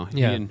 4th. I don't know.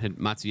 Yeah. He had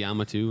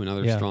Matsuyama too,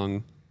 another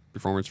strong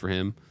performance for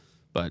him.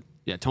 But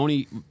yeah,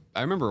 Tony,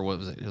 I remember what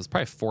was it? It was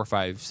probably 4,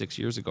 5, 6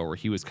 years ago where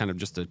he was kind of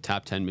just a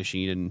top 10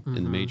 machine in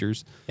the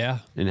majors. Yeah.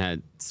 And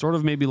had sort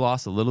of maybe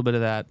lost a little bit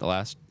of that the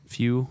last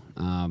few.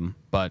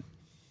 But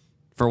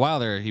for a while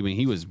there,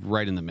 he was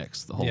right in the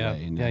mix the whole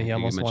way. And, he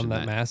almost won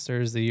that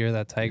Masters the year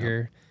that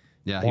Tiger.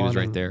 Yeah, he was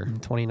right there in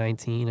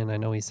 2019, and I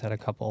know he's had a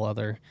couple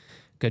other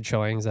good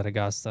showings at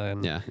Augusta.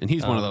 And and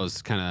he's one of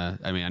those kind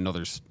of. I mean, I know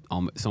there's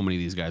so many of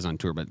these guys on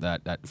tour, but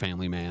that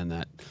family man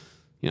that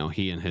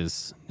he and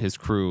his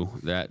crew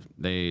that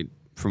they,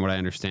 from what I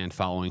understand,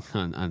 following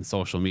on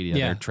social media,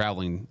 they're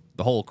traveling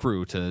the whole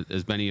crew to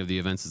as many of the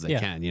events as they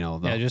can.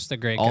 Just a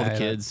great all guy, the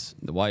kids,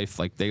 the wife,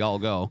 like they all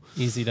go.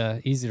 Easy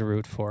to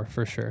root for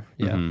sure.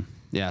 Yeah.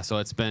 Yeah, so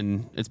it's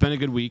been a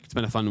good week. It's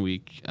been a fun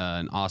week,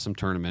 an awesome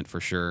tournament for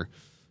sure.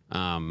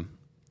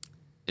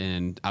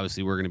 And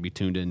obviously we're going to be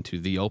tuned into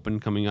the Open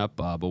coming up.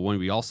 But when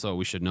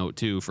we should note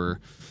too for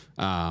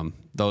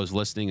those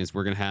listening is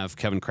we're going to have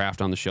Kevin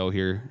Kraft on the show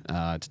here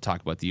to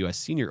talk about the U.S.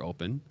 Senior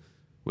Open,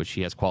 which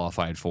he has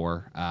qualified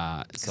for.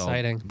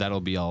 Exciting. So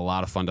that'll be a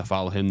lot of fun to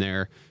follow him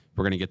there.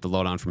 We're going to get the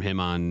lowdown from him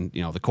on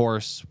the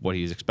course, what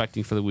he's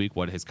expecting for the week,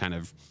 what his kind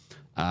of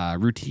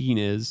routine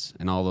is,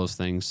 and all those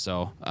things.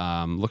 So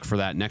look for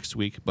that next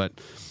week. But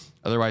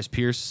otherwise,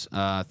 Pierce,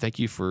 thank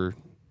you for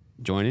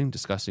joining,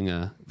 discussing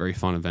a very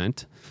fun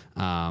event.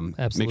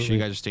 Absolutely. Make sure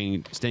you guys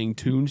are staying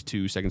tuned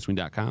to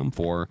secondswing.com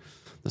for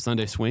the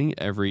Sunday Swing.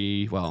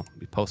 We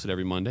post it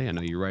every Monday. I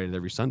know you write it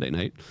every Sunday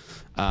night.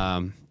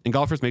 And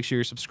golfers, make sure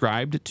you're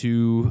subscribed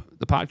to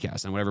the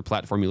podcast on whatever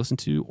platform you listen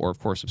to, or of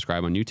course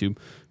subscribe on YouTube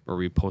where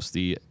we post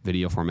the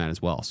video format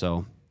as well.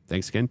 So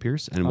thanks again,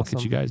 Pierce, and we'll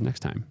catch you guys next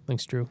time.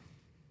 Thanks, Drew.